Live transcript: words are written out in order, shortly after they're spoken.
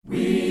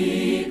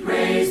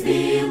Praise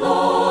thee,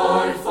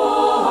 Lord,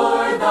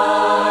 for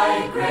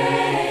thy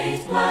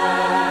great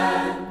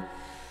plan,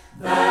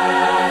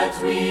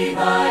 that we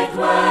thy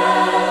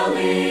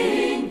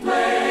dwelling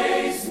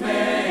place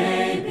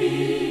may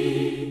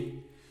be.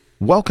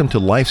 Welcome to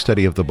Life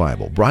Study of the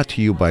Bible, brought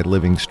to you by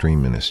Living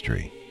Stream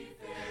Ministry.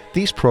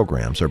 These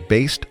programs are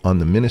based on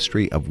the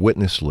ministry of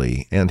Witness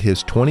Lee and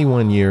his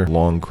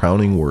 21-year-long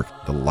crowning work,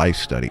 The Life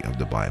Study of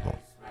the Bible.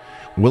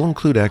 We'll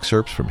include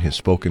excerpts from his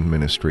spoken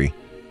ministry,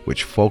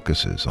 which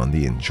focuses on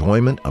the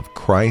enjoyment of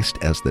Christ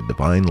as the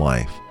divine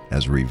life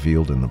as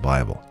revealed in the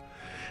Bible.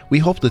 We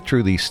hope that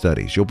through these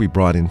studies you'll be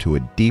brought into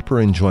a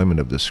deeper enjoyment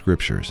of the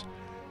Scriptures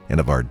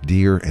and of our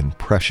dear and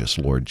precious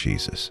Lord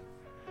Jesus.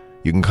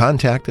 You can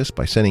contact us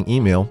by sending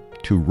email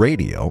to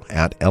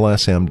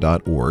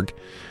radio@lsm.org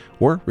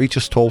or reach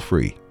us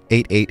toll-free,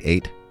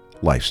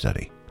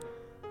 888-LIFE-STUDY.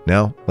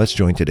 Now, let's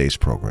join today's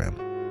program.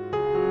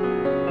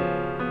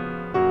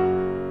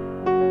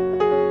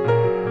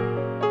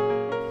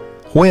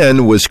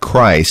 When was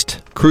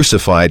Christ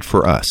crucified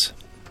for us?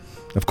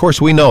 Of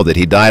course, we know that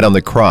he died on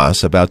the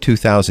cross about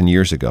 2,000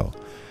 years ago.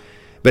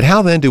 But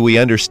how then do we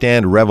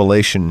understand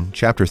Revelation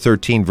chapter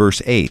 13,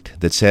 verse 8,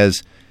 that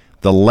says,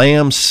 "The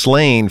Lamb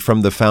slain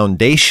from the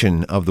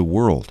foundation of the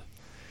world"?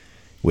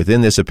 Within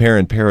this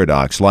apparent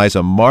paradox lies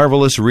a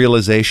marvelous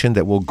realization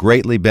that will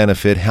greatly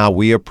benefit how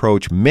we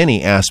approach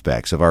many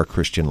aspects of our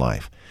Christian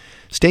life.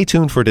 Stay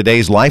tuned for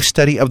today's Life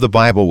Study of the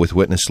Bible with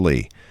Witness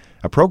Lee,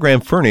 a program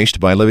furnished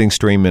by Living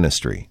Stream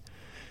Ministry.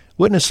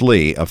 Witness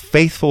Lee, a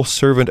faithful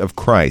servant of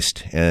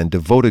Christ and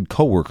devoted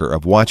co-worker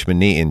of Watchman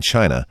Nee in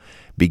China,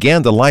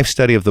 began the Life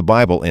Study of the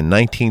Bible in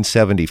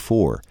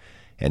 1974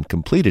 and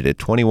completed it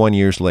 21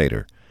 years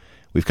later.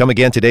 We've come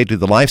again today to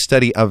the Life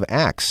Study of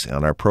Acts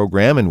on our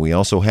program, and we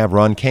also have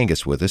Ron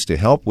Kangas with us to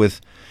help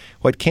with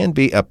what can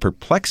be a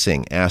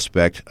perplexing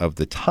aspect of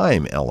the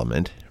time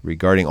element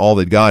regarding all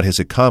that God has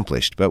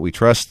accomplished. But we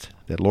trust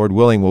that, Lord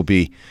willing, will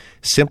be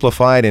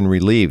simplified and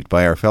relieved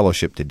by our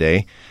fellowship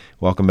today.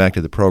 Welcome back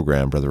to the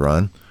program, Brother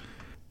Ron.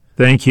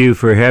 Thank you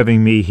for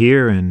having me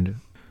here, and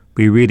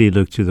we really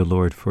look to the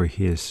Lord for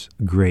His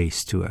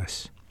grace to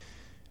us.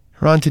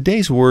 Ron,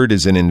 today's word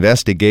is an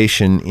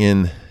investigation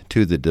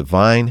into the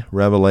divine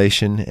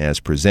revelation as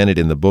presented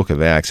in the book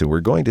of Acts, and we're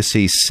going to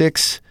see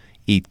 6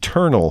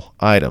 eternal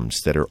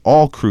items that are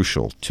all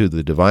crucial to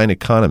the divine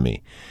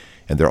economy,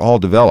 and they're all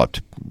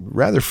developed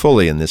rather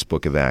fully in this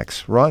book of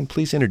Acts. Ron,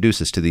 please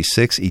introduce us to these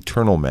 6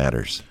 eternal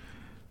matters.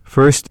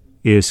 First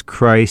is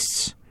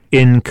Christ's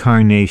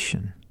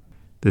incarnation.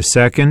 The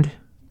second,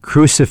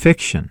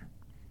 crucifixion.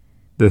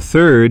 The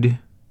third,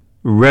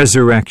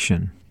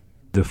 resurrection.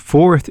 The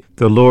fourth,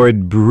 the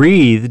Lord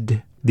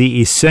breathed the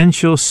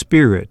essential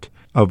spirit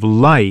of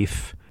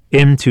life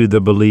into the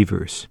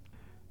believers.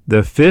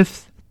 The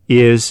fifth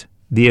is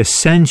the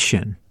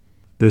ascension.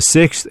 The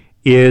sixth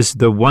is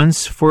the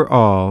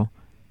once-for-all,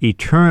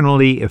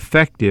 eternally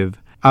effective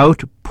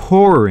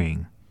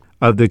outpouring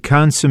of the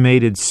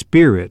consummated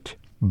Spirit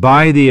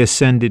by the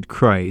ascended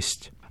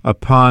Christ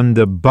upon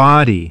the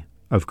body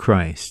of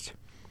Christ.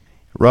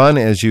 Ron,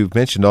 as you've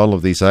mentioned all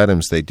of these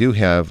items, they do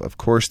have, of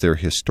course, their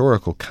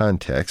historical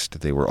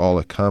context. They were all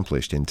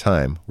accomplished in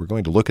time. We're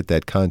going to look at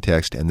that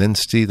context and then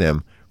see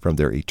them from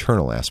their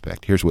eternal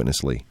aspect. Here's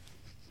Witness Lee.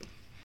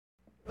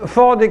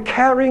 For the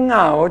carrying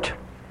out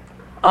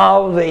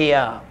of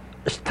the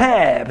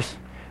steps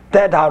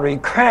that are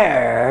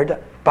required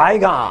by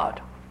God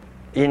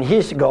in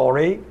His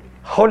glory,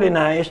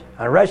 holiness,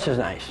 and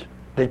righteousness,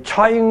 the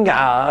triune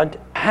God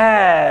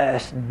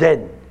has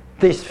done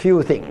these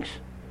few things: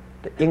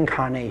 the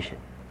incarnation,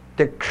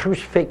 the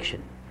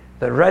crucifixion,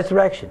 the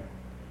resurrection,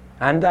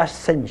 and the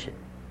ascension.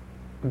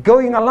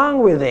 Going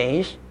along with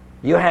this,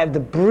 you have the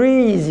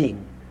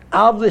breathing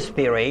of the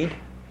Spirit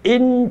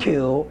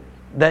into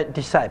the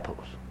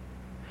disciples,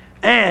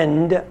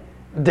 and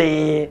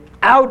the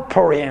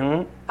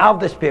outpouring of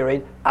the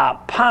Spirit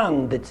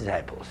upon the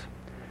disciples.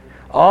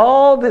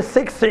 All the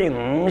 6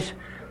 things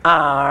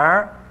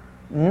are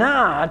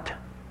not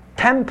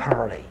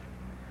temporary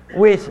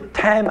with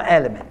time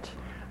element.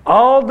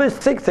 All the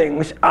 6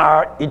 things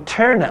are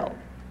eternal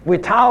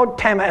without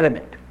time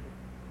element.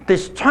 The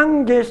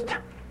strongest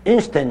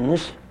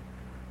instance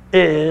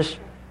is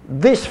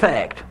this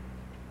fact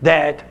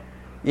that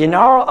in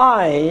our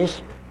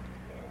eyes,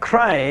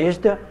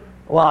 Christ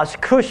was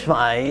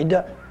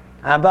crucified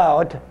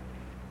about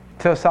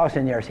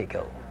 2,000 years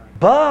ago.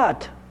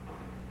 But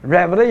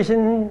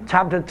Revelation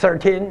chapter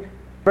 13,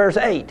 verse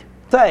 8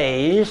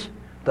 says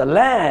the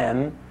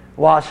Lamb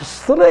was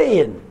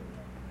slain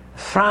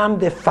from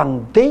the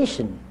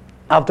foundation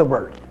of the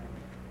world.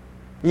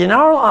 In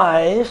our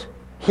eyes,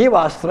 He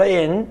was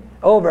slain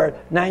over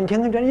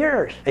 1,900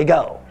 years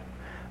ago.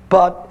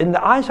 But in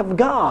the eyes of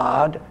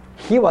God,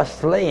 He was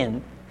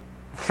slain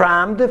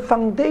from the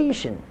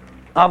foundation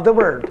of the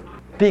world,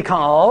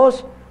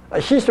 because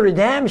His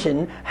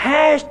redemption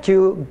has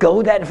to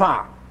go that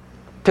far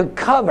to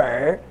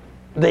cover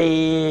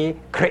the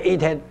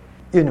created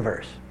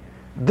universe.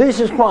 This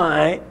is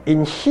why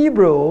in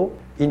Hebrew,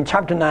 in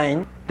chapter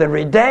 9, the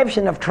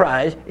redemption of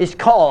Christ is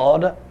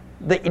called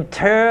the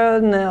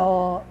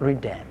eternal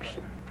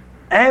redemption.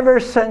 Ever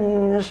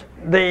since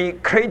the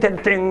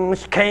created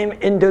things came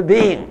into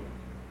being,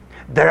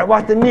 there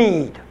was the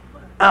need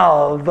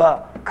of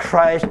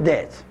Christ's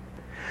death.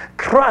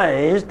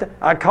 Christ,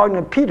 according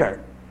to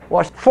Peter,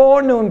 was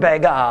foreknown by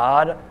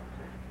God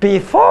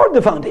before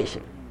the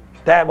foundation.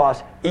 That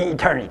was in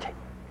eternity.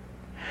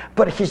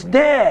 But his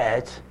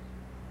death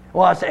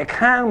was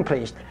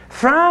accomplished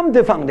from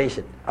the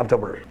foundation of the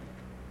world.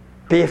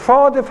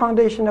 Before the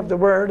foundation of the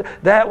world,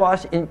 that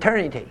was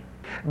eternity.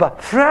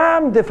 But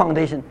from the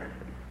foundation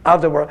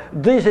of the world,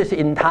 this is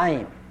in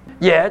time.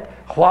 Yet,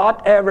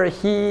 whatever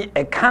he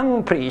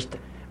accomplished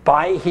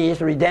by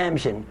his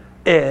redemption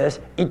is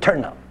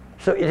eternal.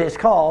 So it is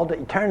called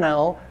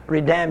eternal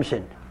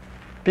redemption.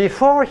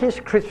 Before his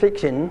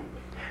crucifixion,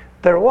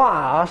 there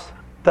was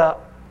the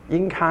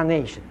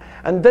incarnation.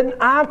 And then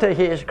after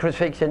his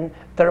crucifixion,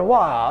 there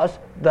was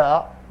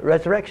the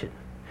resurrection.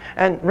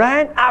 And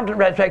right after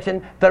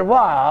resurrection, there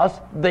was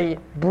the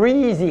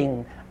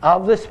breathing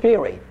of the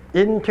Spirit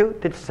into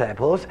the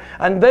disciples,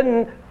 and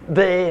then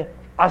the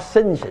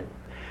ascension.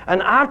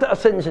 And after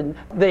ascension,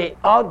 the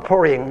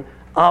outpouring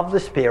of the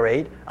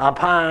Spirit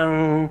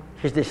upon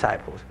his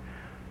disciples.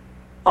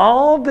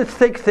 All the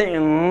six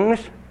things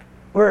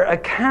were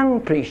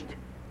accomplished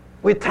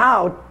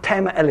without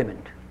time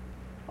element.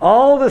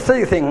 All the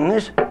six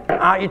things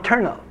are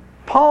eternal.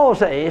 Paul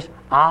says,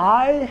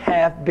 I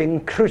have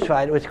been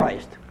crucified with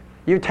Christ.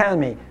 You tell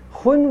me,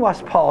 when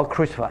was Paul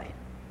crucified?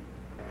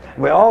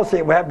 We all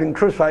say we have been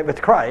crucified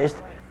with Christ.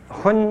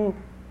 When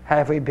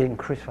have we been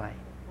crucified?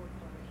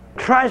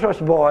 Christ was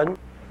born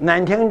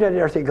 1900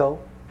 years ago,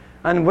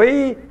 and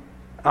we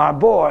are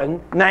born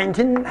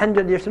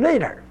 1900 years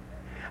later.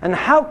 And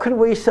how could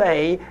we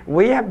say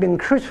we have been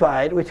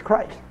crucified with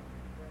Christ?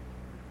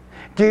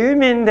 Do you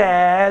mean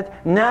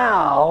that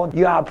now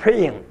you are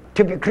praying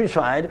to be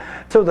crucified,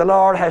 so the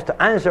Lord has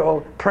to answer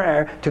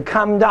prayer to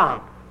come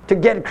down, to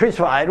get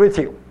crucified with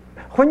you?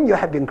 When you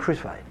have been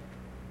crucified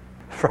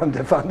from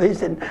the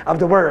foundation of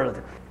the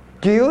world.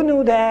 Do you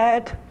know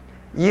that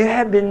you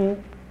have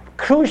been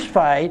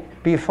crucified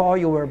before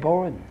you were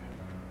born?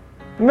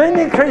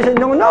 Many Christians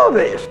don't know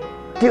this.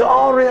 Do you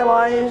all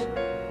realize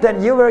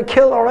that you were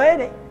killed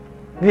already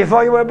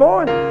before you were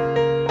born?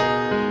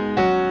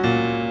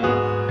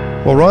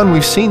 Well, Ron,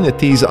 we've seen that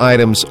these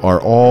items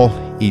are all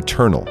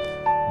eternal,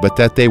 but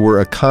that they were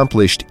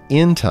accomplished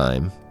in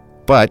time,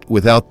 but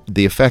without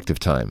the effect of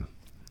time.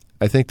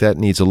 I think that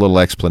needs a little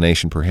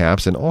explanation,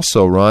 perhaps. And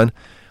also, Ron,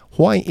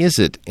 why is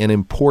it an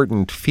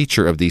important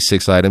feature of these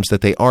six items that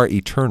they are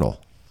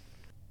eternal?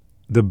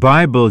 The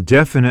Bible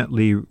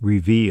definitely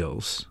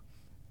reveals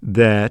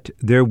that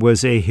there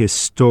was a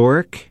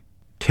historic,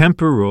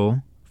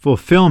 temporal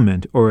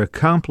fulfillment or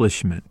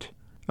accomplishment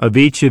of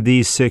each of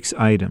these six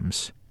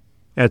items.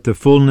 At the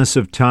fullness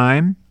of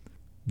time,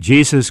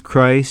 Jesus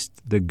Christ,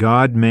 the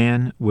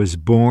God-man, was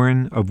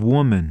born of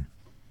woman.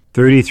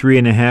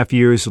 33.5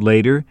 years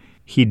later,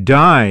 he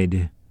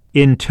died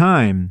in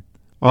time.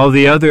 All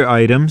the other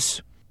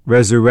items,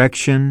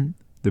 resurrection,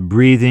 the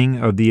breathing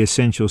of the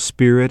essential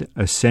Spirit,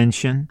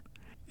 ascension,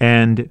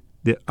 and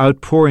the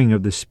outpouring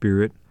of the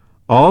Spirit,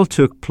 all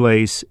took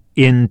place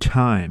in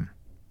time.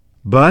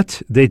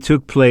 But they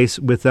took place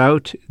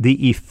without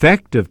the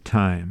effect of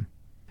time.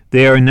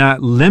 They are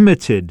not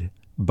limited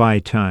by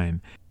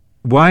time.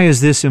 Why is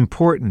this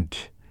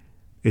important?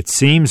 It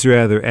seems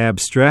rather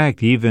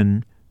abstract,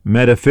 even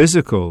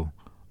metaphysical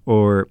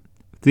or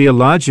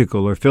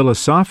theological or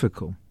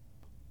philosophical.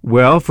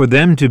 Well, for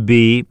them to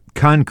be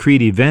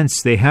concrete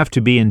events, they have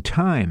to be in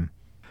time.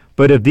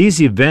 But if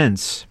these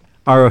events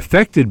are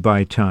affected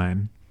by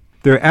time,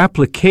 their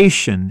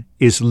application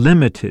is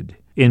limited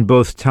in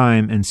both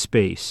time and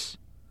space.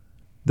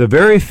 The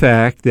very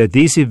fact that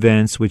these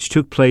events which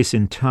took place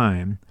in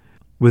time,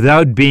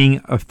 without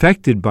being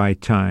affected by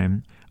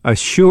time,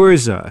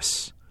 assures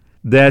us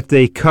that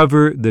they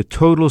cover the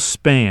total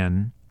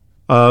span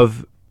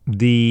of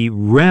the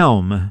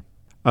realm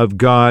of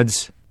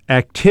God's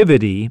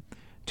activity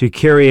to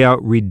carry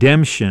out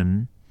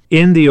redemption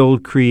in the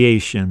old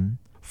creation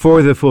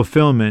for the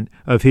fulfillment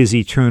of his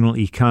eternal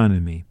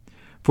economy.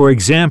 For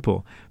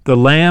example, the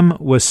Lamb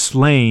was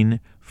slain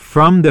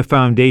from the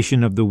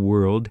foundation of the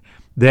world,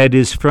 that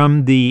is,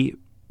 from the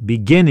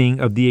beginning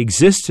of the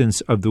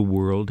existence of the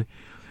world,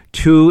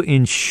 to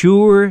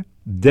ensure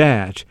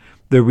that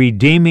the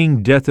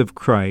redeeming death of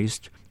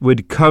Christ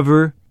would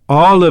cover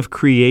all of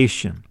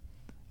creation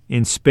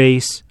in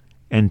space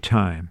and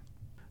time.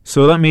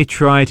 So let me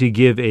try to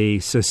give a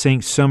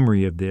succinct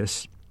summary of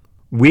this.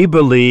 We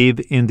believe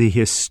in the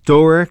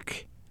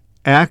historic,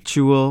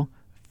 actual,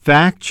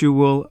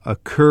 factual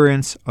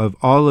occurrence of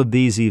all of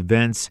these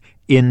events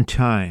in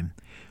time.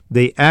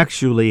 They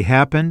actually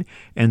happened,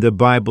 and the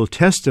Bible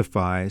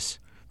testifies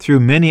through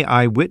many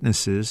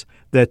eyewitnesses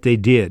that they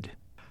did.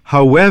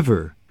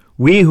 However,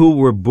 we who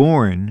were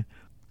born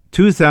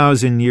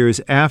 2,000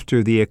 years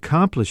after the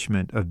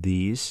accomplishment of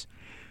these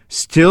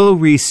still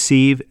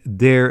receive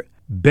their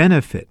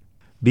benefit.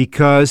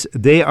 because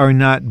they are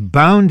not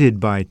bounded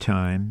by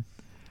time,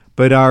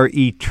 but are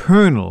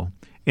eternal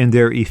in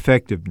their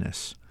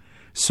effectiveness.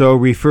 So,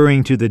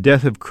 referring to the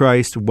death of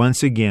Christ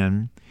once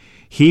again,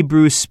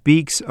 Hebrews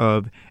speaks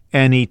of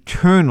an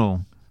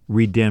eternal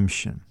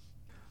redemption.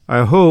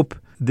 I hope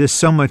this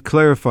somewhat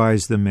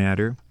clarifies the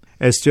matter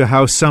as to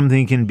how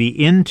something can be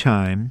in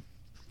time,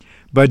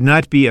 but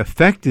not be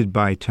affected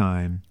by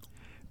time,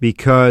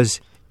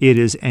 because it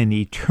is an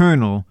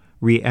eternal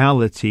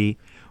reality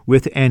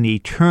with an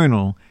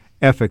eternal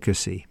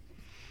efficacy.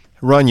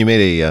 Ron, you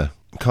made a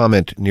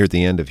comment near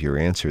the end of your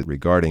answer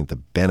regarding the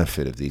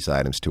benefit of these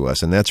items to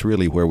us, and that's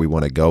really where we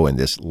want to go in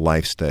this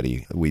life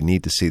study. We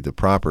need to see the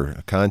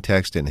proper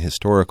context and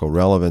historical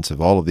relevance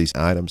of all of these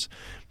items,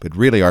 but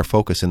really our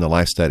focus in the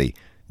life study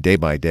day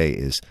by day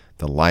is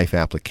the life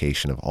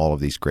application of all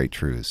of these great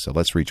truths. So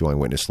let's rejoin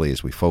Witness Lee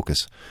as we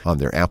focus on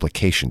their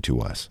application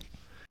to us.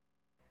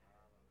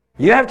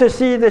 You have to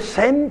see the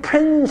same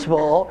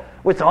principle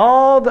with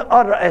all the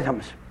other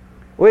items,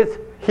 with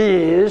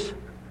his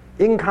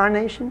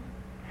incarnation,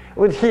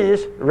 with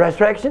his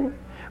resurrection,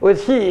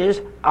 with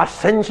his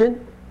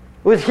ascension,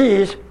 with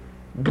his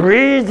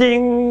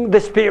breathing the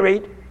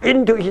Spirit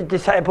into his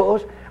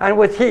disciples, and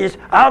with his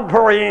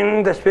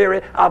outpouring the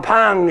Spirit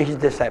upon his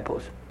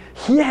disciples.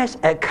 He has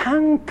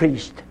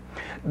accomplished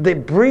the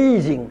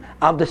breathing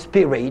of the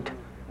Spirit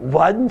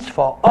once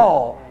for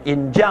all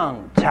in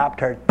John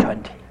chapter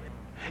 20.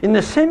 In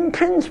the same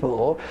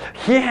principle,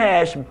 he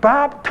has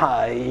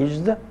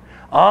baptized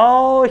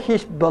all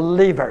his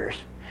believers,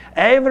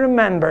 every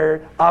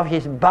member of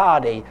his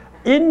body,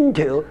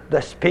 into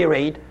the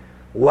Spirit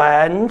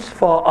once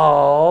for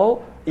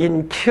all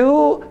in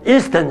two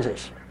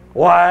instances.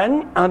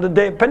 One on the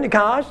day of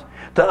Pentecost,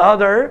 the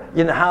other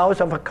in the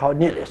house of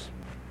Cornelius.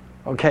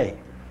 Okay.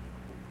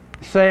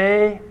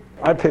 Say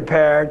I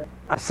prepared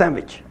a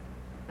sandwich.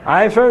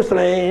 I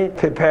firstly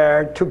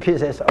prepared 2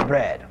 pieces of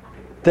bread.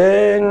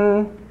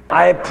 Then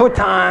I put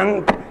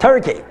on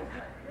turkey.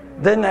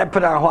 Then I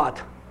put on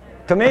what?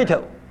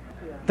 Tomato.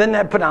 Then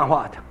I put on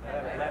what?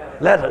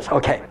 Lettuce.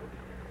 Okay.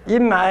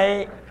 In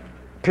my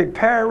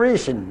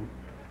preparation,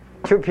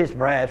 2-piece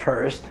bread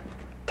first,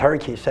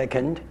 turkey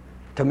second,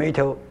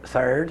 tomato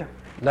third,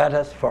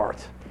 lettuce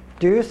fourth.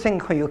 Do you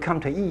think when you come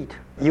to eat,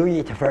 you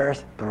eat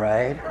first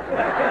bread,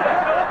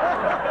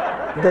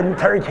 then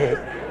turkey,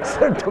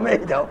 third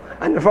tomato,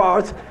 and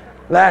fourth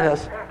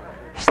lettuce?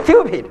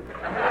 Stupid.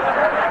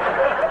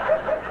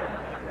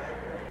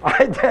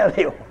 I tell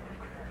you,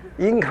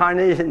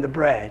 incarnation the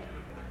bread,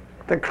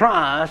 the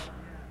cross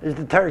is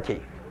the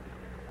turkey,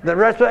 the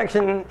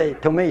resurrection is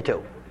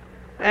tomato,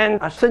 and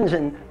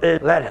ascension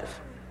is lettuce.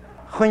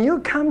 When you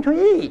come to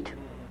eat,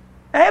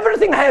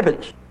 everything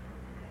happens.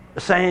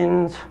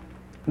 Saints,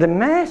 the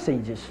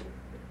messages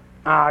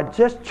are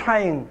just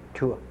trying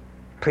to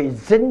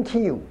present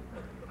you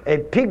a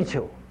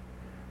picture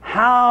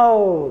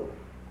how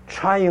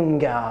triune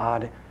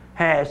God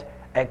has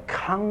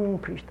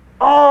accomplished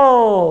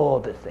all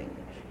the things.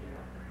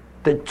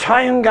 The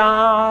triune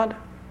God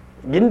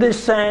in the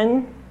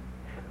Son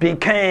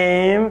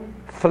became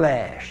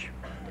flesh.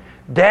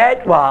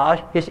 That was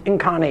his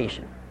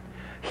incarnation.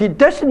 He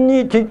doesn't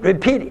need to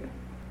repeat it.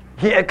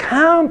 He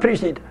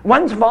accomplished it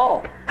once for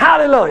all.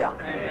 Hallelujah.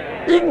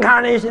 Amen.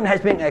 Incarnation has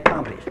been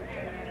accomplished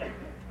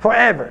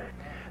forever.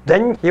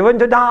 Then he went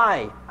to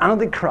die on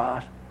the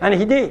cross, and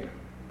he did.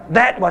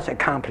 That was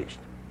accomplished.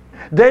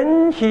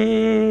 Then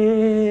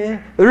he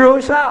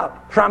rose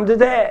up from the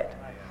dead.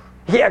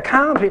 He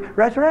accomplished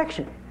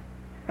resurrection.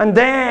 And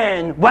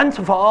then, once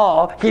for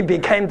all, he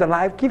became the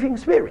life-giving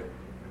Spirit.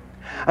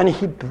 And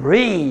he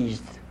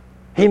breathed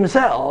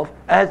himself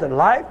as a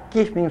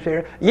life-giving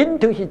Spirit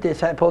into his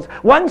disciples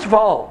once for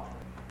all.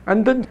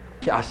 And then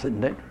he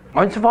ascended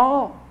once for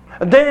all.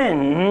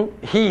 Then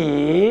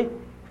he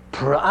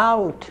poured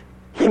out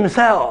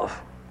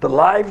himself, the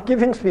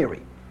life-giving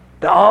Spirit,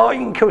 the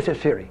all-inclusive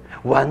Spirit,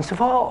 once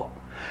for all.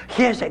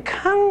 He has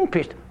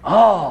accomplished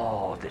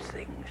all these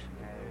things.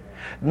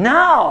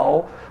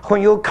 Now,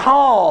 when you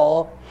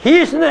call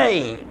his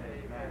name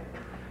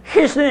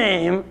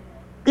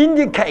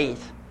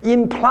indicates,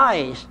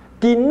 implies,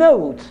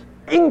 denotes,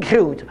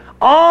 includes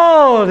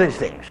all these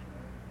things.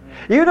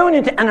 You don't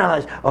need to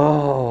analyze,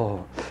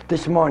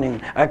 this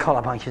morning I call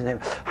upon his name.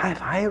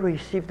 Have I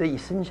received the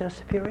essential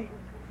Spirit?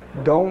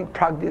 Don't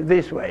practice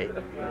this way.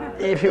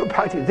 If you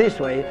practice this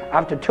way,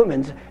 after 2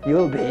 minutes,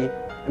 you'll be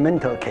a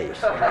mental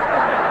case.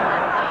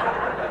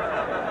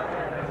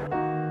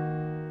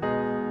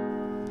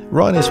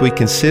 Ron, as we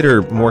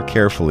consider more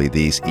carefully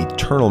these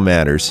eternal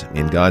matters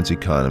in God's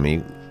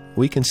economy,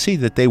 we can see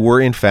that they were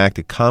in fact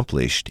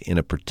accomplished in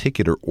a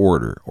particular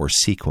order or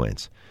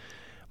sequence.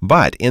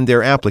 But in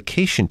their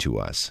application to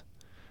us,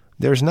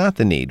 there's not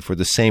the need for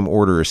the same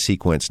order or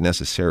sequence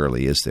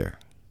necessarily, is there?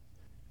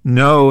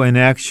 No, and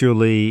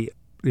actually,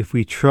 if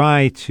we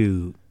try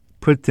to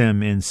put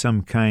them in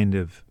some kind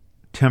of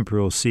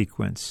temporal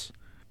sequence,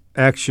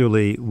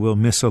 actually we'll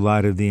miss a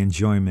lot of the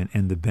enjoyment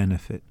and the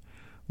benefit.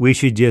 We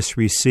should just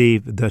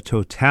receive the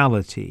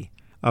totality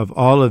of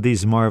all of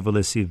these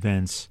marvelous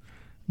events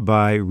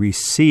by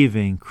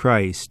receiving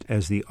Christ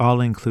as the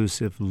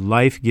all-inclusive,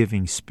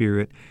 life-giving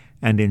Spirit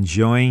and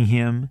enjoying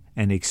Him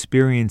and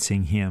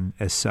experiencing Him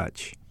as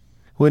such.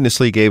 Witness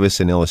Lee gave us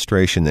an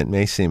illustration that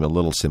may seem a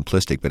little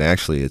simplistic, but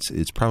actually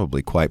it's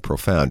probably quite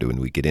profound when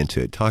we get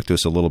into it. Talk to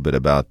us a little bit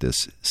about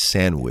this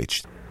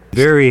sandwich.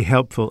 Very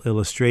helpful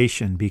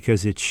illustration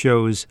because it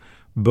shows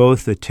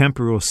both the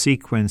temporal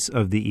sequence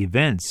of the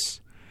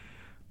events,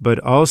 but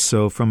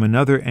also from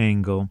another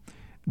angle,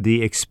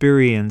 the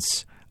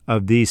experience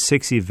of these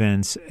 6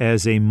 events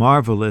as a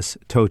marvelous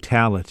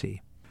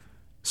totality.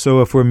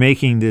 So if we're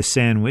making this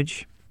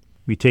sandwich,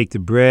 we take the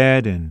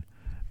bread and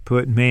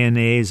put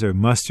mayonnaise or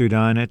mustard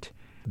on it,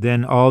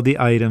 then all the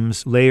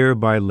items layer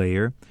by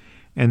layer,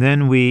 and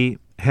then we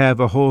have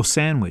a whole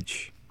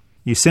sandwich.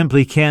 You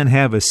simply can't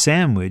have a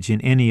sandwich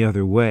in any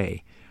other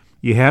way.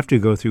 You have to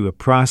go through a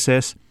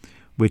process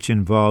which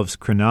involves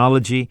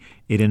chronology,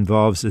 it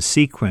involves a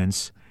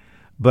sequence,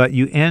 but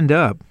you end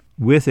up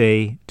with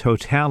a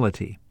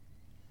totality.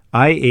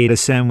 I ate a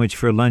sandwich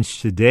for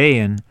lunch today,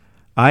 and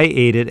I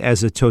ate it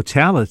as a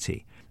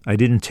totality. I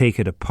didn't take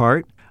it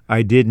apart.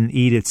 I didn't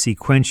eat it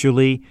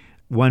sequentially,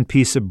 one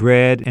piece of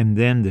bread, and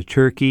then the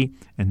turkey,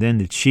 and then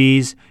the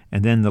cheese,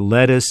 and then the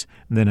lettuce,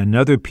 and then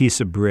another piece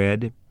of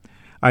bread.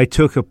 I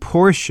took a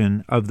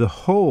portion of the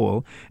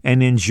whole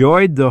and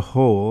enjoyed the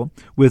whole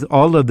with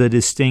all of the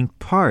distinct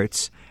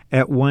parts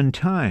at one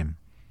time.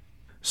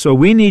 So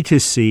we need to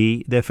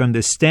see that from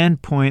the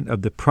standpoint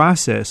of the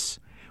process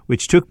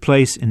which took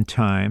place in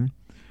time,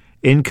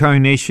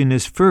 incarnation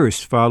is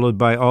first, followed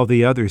by all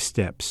the other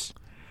steps.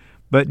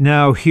 But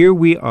now here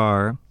we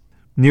are,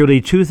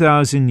 nearly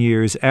 2,000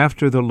 years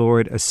after the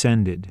Lord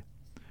ascended.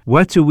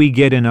 What do we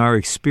get in our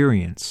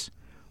experience?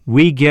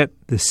 We get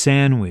the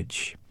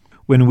sandwich.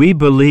 When we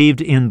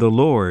believed in the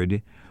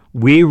Lord,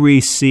 we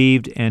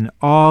received an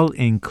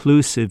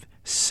all-inclusive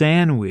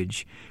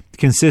sandwich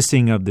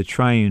consisting of the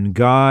triune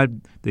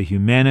God, the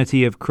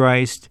humanity of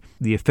Christ,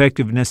 the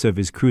effectiveness of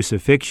His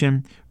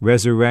crucifixion,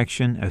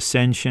 resurrection,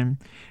 ascension,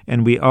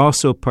 and we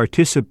also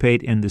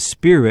participate in the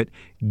Spirit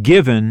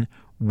given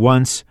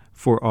once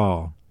for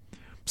all.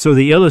 So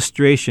the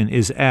illustration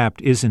is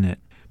apt, isn't it?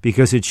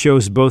 Because it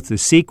shows both the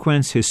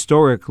sequence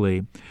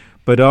historically,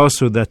 but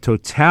also the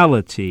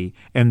totality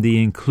and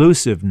the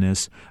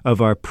inclusiveness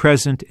of our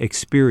present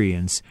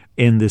experience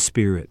in the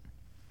Spirit.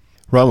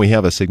 Ron, we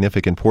have a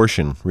significant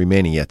portion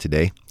remaining yet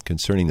today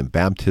concerning the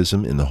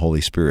baptism in the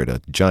Holy Spirit,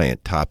 a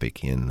giant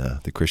topic in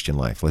the Christian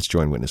life. Let's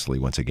join Witness Lee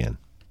once again.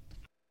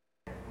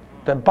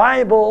 The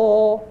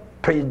Bible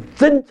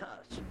presents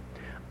us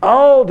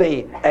all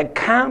the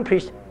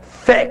accomplished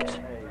facts.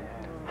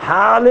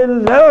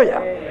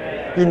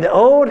 Hallelujah! In the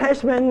Old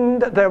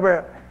Testament, there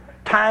were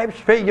types,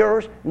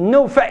 figures,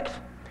 no facts.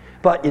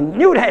 But in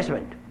New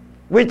Testament,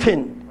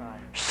 within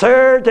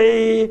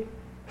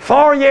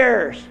 34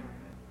 years,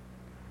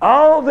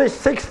 all these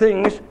 6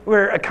 things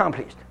were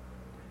accomplished.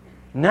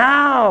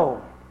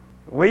 Now,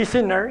 we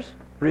sinners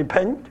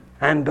repent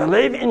and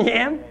believe in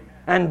Him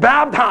and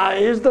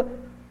baptized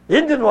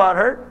into the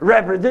water,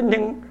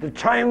 representing the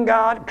triune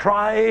God,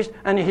 Christ,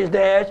 and His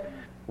death.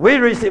 We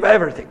receive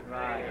everything.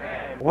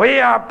 We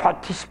are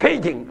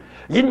participating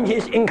in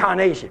His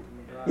incarnation,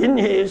 in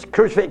His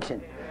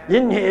crucifixion,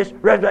 in His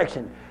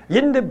resurrection,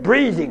 in the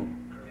breathing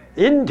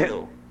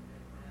into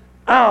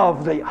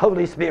of the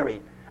Holy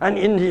Spirit, and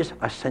in His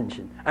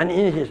ascension, and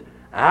in His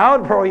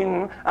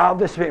outpouring of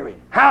the Spirit.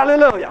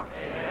 Hallelujah!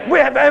 Amen. We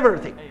have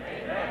everything.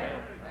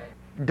 Amen.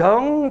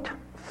 Don't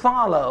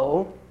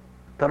follow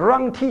the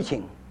wrong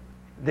teaching.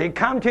 They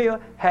come to you,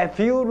 have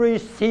you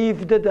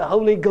received the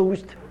Holy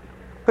Ghost?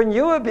 When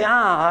you will be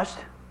asked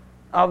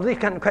of this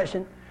kind of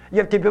question, you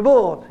have to be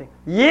bold.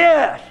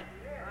 Yes,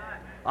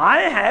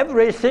 I have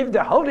received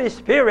the Holy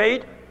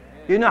Spirit.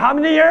 You know how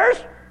many years?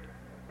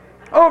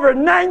 Over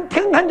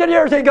 1,900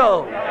 years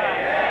ago.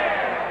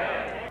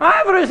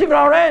 I've received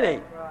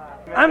already.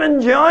 I'm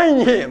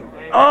enjoying Him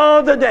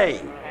all the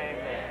day.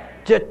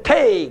 Just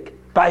take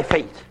by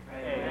faith.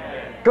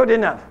 Good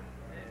enough.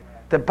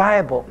 The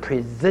Bible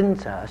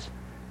presents us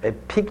a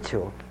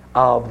picture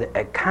of the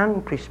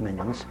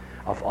accomplishments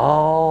of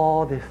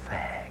all the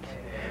facts.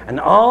 And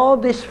all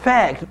these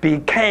facts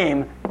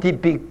became the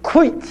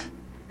bequeath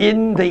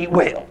in the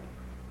will.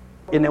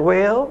 In the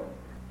will,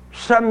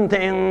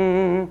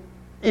 something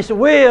is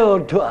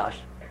willed to us.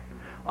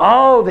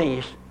 All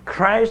these,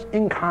 Christ's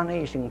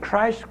incarnation,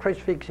 Christ's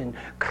crucifixion,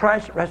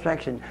 Christ's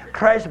resurrection,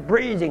 Christ's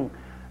breathing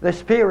the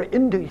Spirit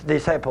into His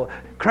disciple,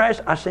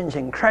 Christ's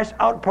ascension, Christ's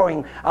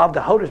outpouring of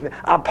the Holy Spirit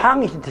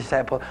upon His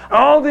disciple,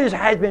 all this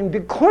has been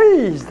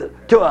bequeathed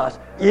to us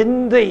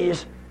in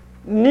this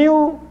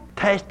New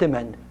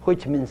Testament,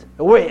 which means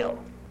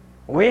will.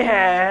 We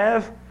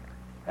have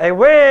a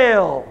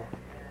will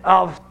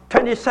of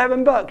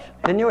 27 books,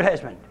 the New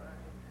Testament.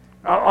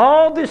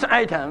 All these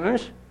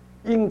items,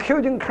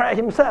 including Christ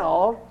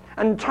Himself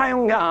and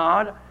triune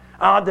God,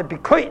 are the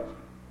bequeath.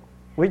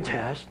 We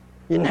just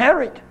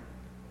inherit.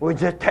 We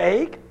just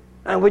take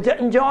and we just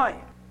enjoy.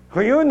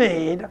 When you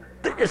need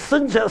the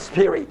essential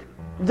Spirit,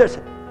 just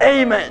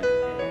amen.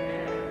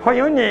 When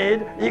you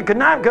need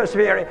economical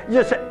spirit,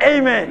 just say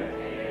amen.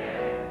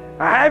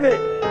 I have it.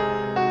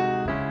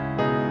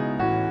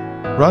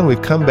 Ron,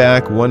 we've come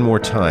back one more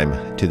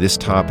time to this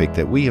topic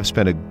that we have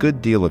spent a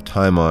good deal of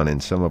time on in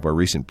some of our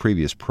recent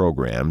previous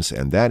programs,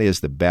 and that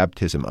is the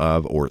baptism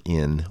of or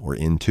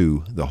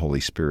into the Holy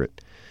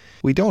Spirit.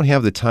 We don't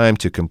have the time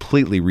to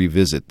completely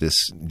revisit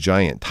this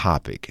giant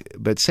topic,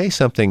 but say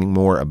something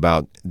more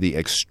about the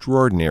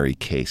extraordinary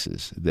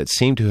cases that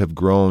seem to have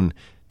grown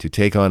to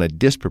take on a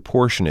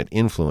disproportionate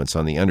influence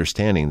on the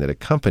understanding that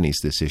accompanies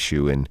this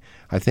issue in,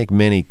 I think,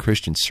 many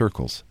Christian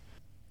circles.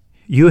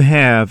 You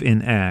have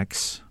in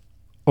Acts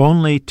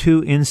only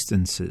 2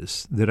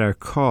 instances that are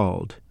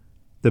called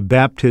the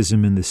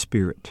baptism in the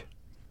Spirit.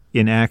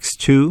 In Acts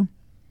 2,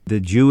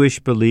 the Jewish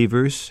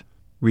believers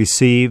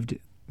received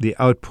the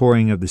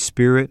outpouring of the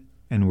Spirit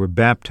and were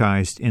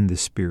baptized in the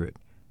Spirit.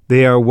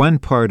 They are one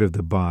part of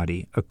the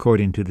body,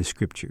 according to the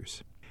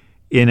Scriptures.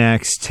 In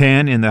Acts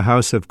 10, in the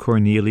house of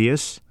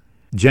Cornelius,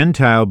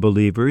 Gentile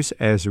believers,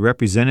 as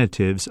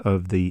representatives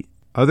of the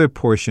other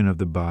portion of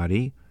the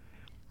body,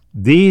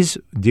 these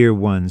dear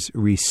ones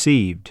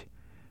received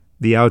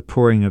the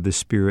outpouring of the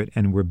Spirit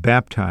and were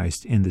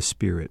baptized in the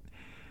Spirit.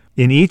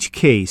 In each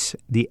case,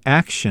 the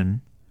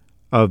action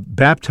of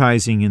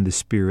baptizing in the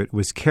Spirit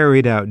was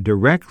carried out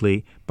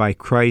directly by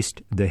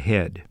Christ the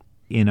head.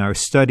 In our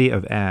study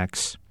of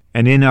Acts,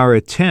 and in our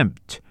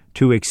attempt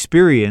to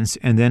experience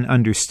and then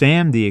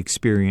understand the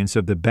experience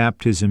of the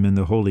baptism in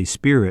the Holy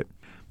Spirit,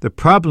 the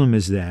problem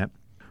is that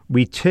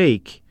we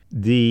take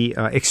the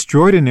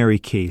extraordinary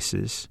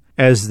cases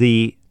as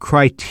the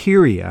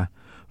criteria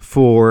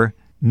for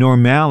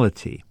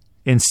normality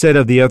instead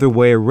of the other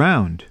way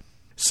around.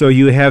 So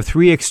you have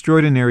 3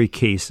 extraordinary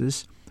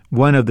cases,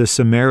 one of the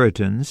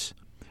Samaritans,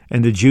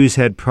 and the Jews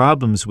had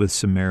problems with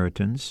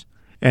Samaritans,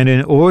 and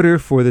in order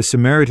for the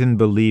Samaritan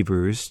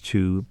believers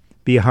to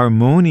be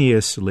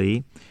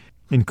harmoniously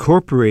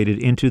incorporated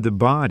into the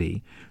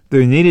body,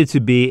 there needed to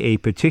be a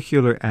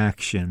particular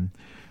action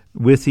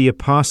with the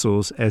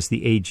apostles as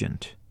the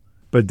agent.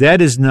 But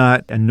that is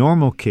not a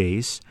normal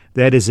case.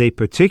 That is a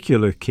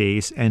particular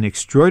case, an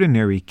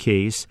extraordinary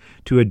case,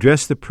 to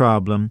address the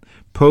problem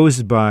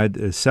posed by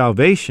the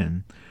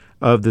salvation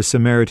of the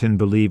Samaritan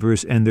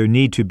believers and their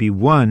need to be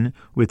one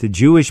with the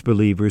Jewish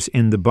believers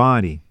in the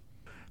body.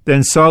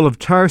 Then Saul of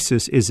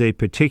Tarsus is a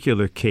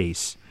particular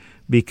case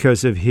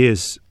because of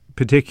his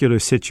particular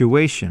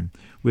situation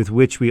with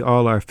which we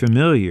all are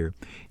familiar.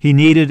 He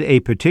needed a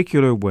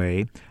particular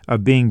way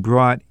of being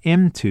brought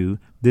into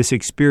this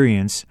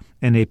experience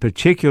and a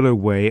particular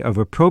way of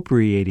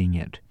appropriating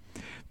it.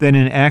 Then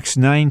in Acts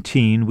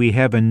 19, we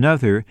have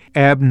another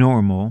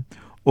abnormal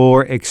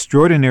or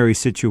extraordinary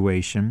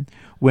situation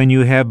when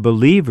you have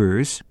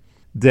believers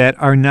that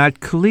are not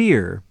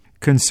clear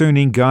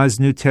concerning God's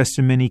New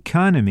Testament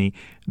economy.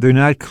 They're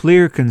not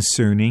clear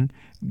concerning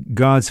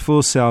God's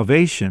full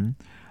salvation.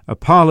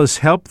 Apollos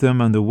helped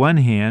them on the one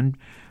hand,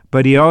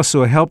 but he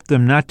also helped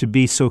them not to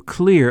be so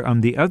clear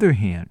on the other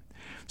hand.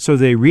 So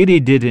they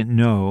really didn't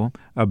know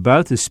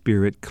about the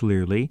Spirit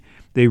clearly.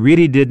 They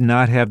really did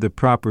not have the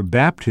proper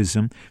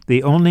baptism.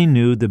 They only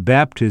knew the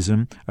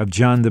baptism of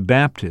John the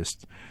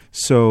Baptist.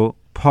 So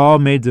Paul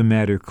made the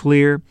matter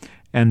clear,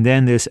 and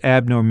then this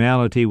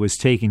abnormality was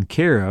taken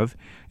care of,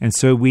 and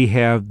so we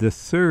have the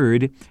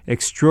 3rd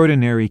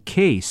extraordinary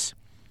case.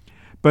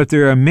 But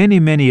there are many,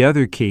 many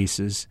other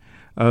cases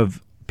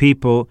of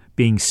people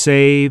being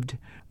saved,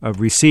 of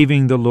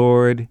receiving the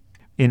Lord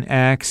in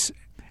Acts,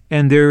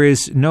 and there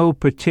is no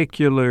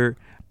particular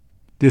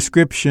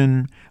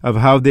description of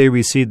how they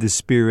received the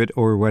Spirit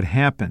or what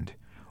happened.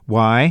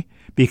 Why?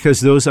 Because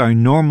those are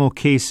normal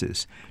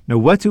cases. Now,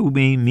 what do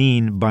we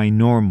mean by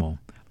normal?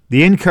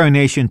 The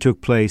incarnation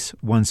took place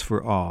once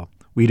for all.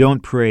 We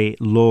don't pray,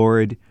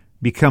 Lord,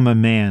 become a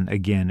man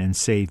again and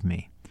save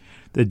me.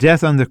 The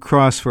death on the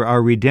cross for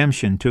our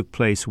redemption took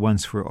place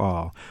once for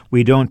all.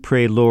 We don't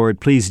pray, Lord,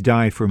 please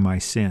die for my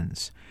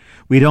sins.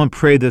 We don't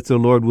pray that the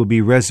Lord will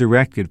be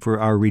resurrected for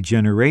our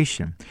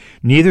regeneration.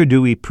 Neither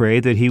do we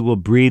pray that he will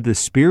breathe the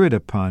Spirit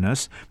upon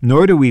us,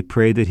 nor do we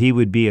pray that he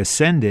would be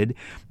ascended,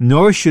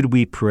 nor should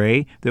we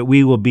pray that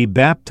we will be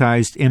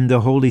baptized in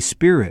the Holy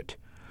Spirit.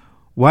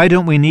 Why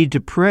don't we need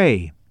to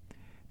pray?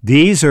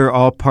 These are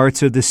all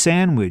parts of the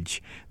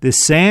sandwich. The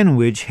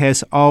sandwich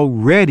has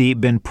already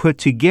been put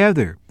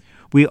together.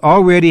 We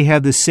already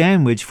have the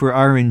sandwich for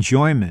our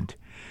enjoyment.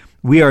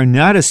 We are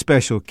not a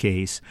special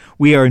case.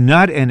 We are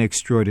not an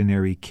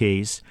extraordinary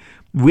case.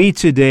 We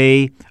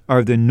today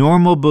are the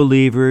normal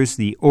believers,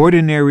 the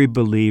ordinary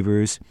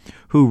believers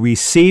who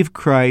receive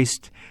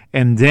Christ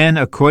and then,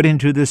 according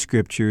to the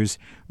Scriptures,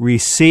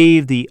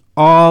 receive the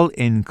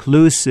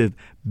all-inclusive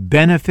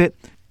benefit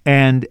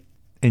and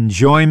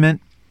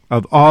enjoyment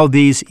of all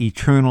these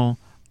eternal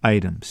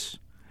items.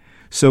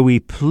 So we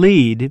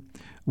plead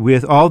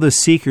with all the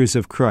seekers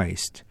of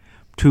Christ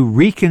to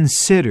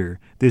reconsider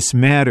this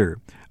matter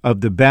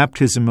of the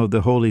baptism of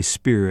the Holy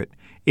Spirit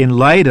in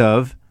light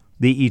of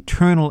the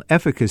eternal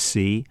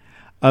efficacy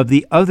of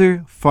the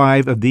other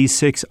 5 of these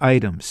 6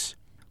 items.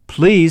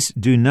 Please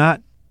do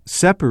not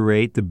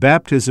separate the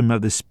baptism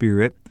of the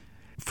Spirit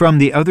from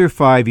the other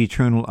 5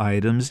 eternal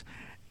items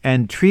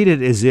and treat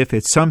it as if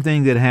it's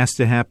something that has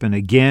to happen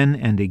again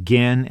and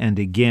again and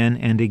again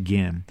and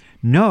again.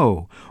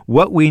 No,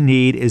 what we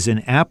need is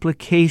an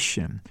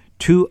application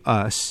to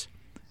us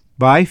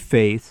by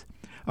faith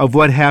of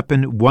what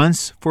happened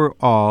once for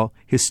all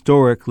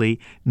historically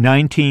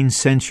 19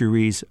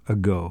 centuries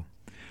ago.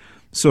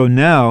 So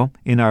now,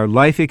 in our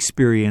life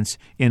experience,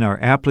 in our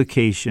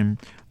application,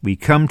 we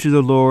come to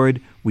the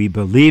Lord, we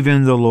believe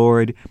in the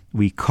Lord,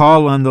 we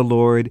call on the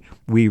Lord,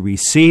 we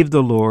receive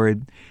the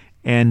Lord,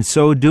 and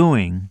so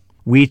doing,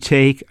 we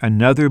take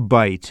another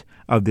bite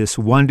of this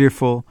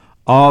wonderful,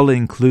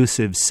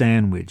 all-inclusive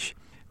sandwich.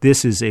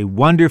 This is a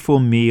wonderful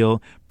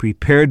meal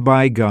prepared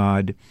by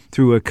God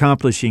through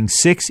accomplishing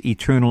 6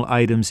 eternal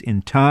items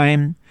in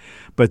time,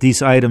 but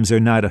these items are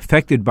not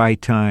affected by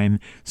time,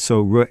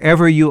 so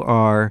wherever you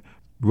are,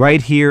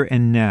 right here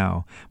and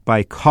now,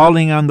 by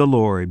calling on the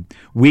Lord,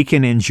 we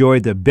can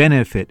enjoy the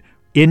benefit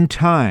in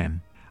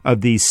time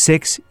of these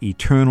 6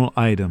 eternal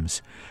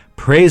items.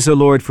 Praise the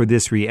Lord for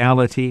this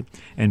reality,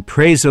 and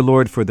praise the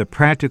Lord for the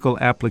practical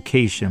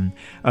application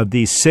of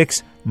these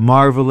 6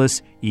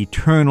 marvelous,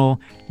 eternal,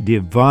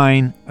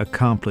 divine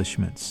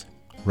accomplishments.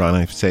 Ron,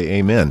 I say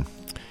amen.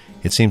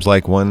 It seems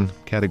like one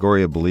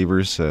category of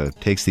believers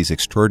takes these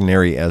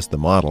extraordinary as the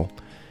model,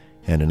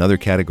 and another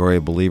category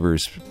of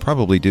believers,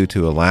 probably due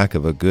to a lack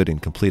of a good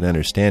and complete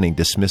understanding,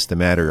 dismiss the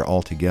matter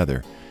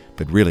altogether.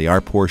 But really,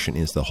 our portion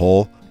is the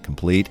whole,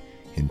 complete,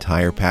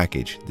 entire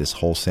package, this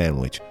whole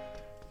sandwich.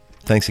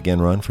 Thanks again,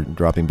 Ron, for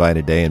dropping by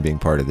today and being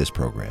part of this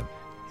program.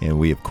 And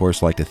we, of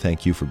course, like to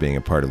thank you for being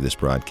a part of this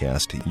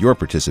broadcast. Your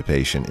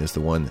participation is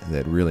the one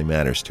that really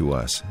matters to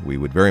us. We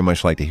would very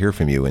much like to hear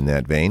from you in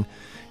that vein,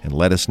 and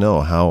let us know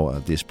how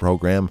this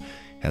program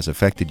has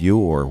affected you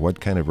or what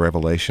kind of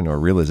revelation or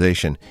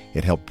realization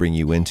it helped bring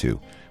you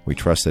into. We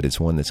trust that it's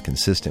one that's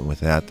consistent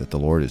with that the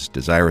Lord is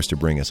desirous to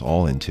bring us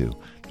all into,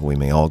 that we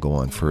may all go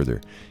on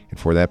further. And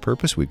for that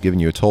purpose, we've given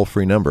you a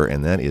toll-free number,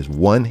 and that is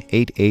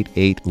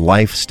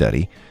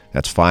 1-888-LIFE-STUDY.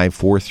 That's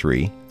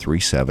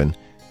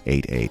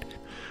 543-3788.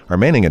 Our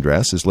mailing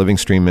address is Living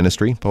Stream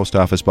Ministry, Post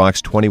Office Box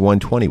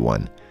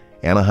 2121,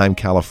 Anaheim,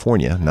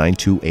 California,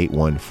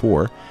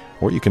 92814,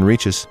 or you can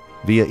reach us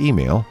via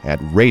email at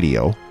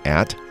radio@lsm.org.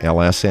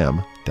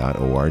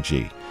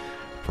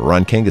 For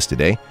Ron Kangas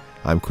today,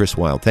 I'm Chris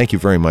Wilde. Thank you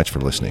very much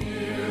for listening.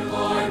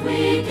 Lord,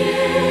 we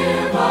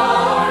give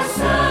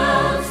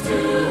ourselves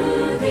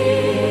to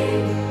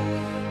Thee.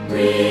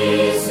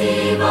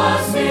 Receive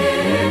us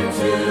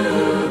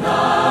into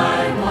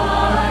Thy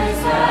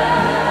wise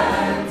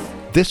hands.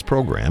 This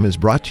program is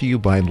brought to you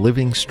by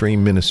Living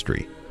Stream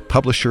Ministry,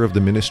 publisher of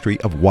the ministry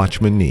of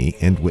Watchman Nee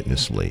and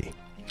Witness Lee.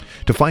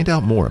 To find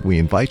out more, we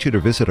invite you to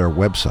visit our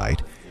website,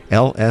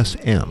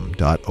 lsm.org.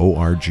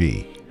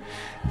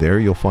 There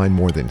you'll find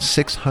more than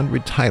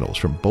 600 titles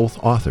from both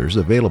authors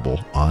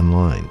available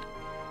online.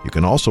 You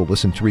can also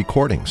listen to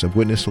recordings of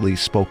Witness Lee's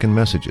spoken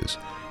messages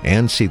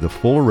and see the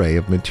full array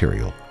of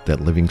material that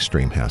Living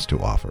Stream has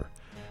to offer.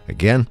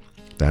 Again,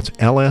 that's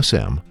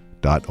lsm.org.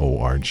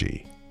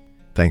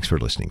 Thanks for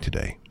listening today.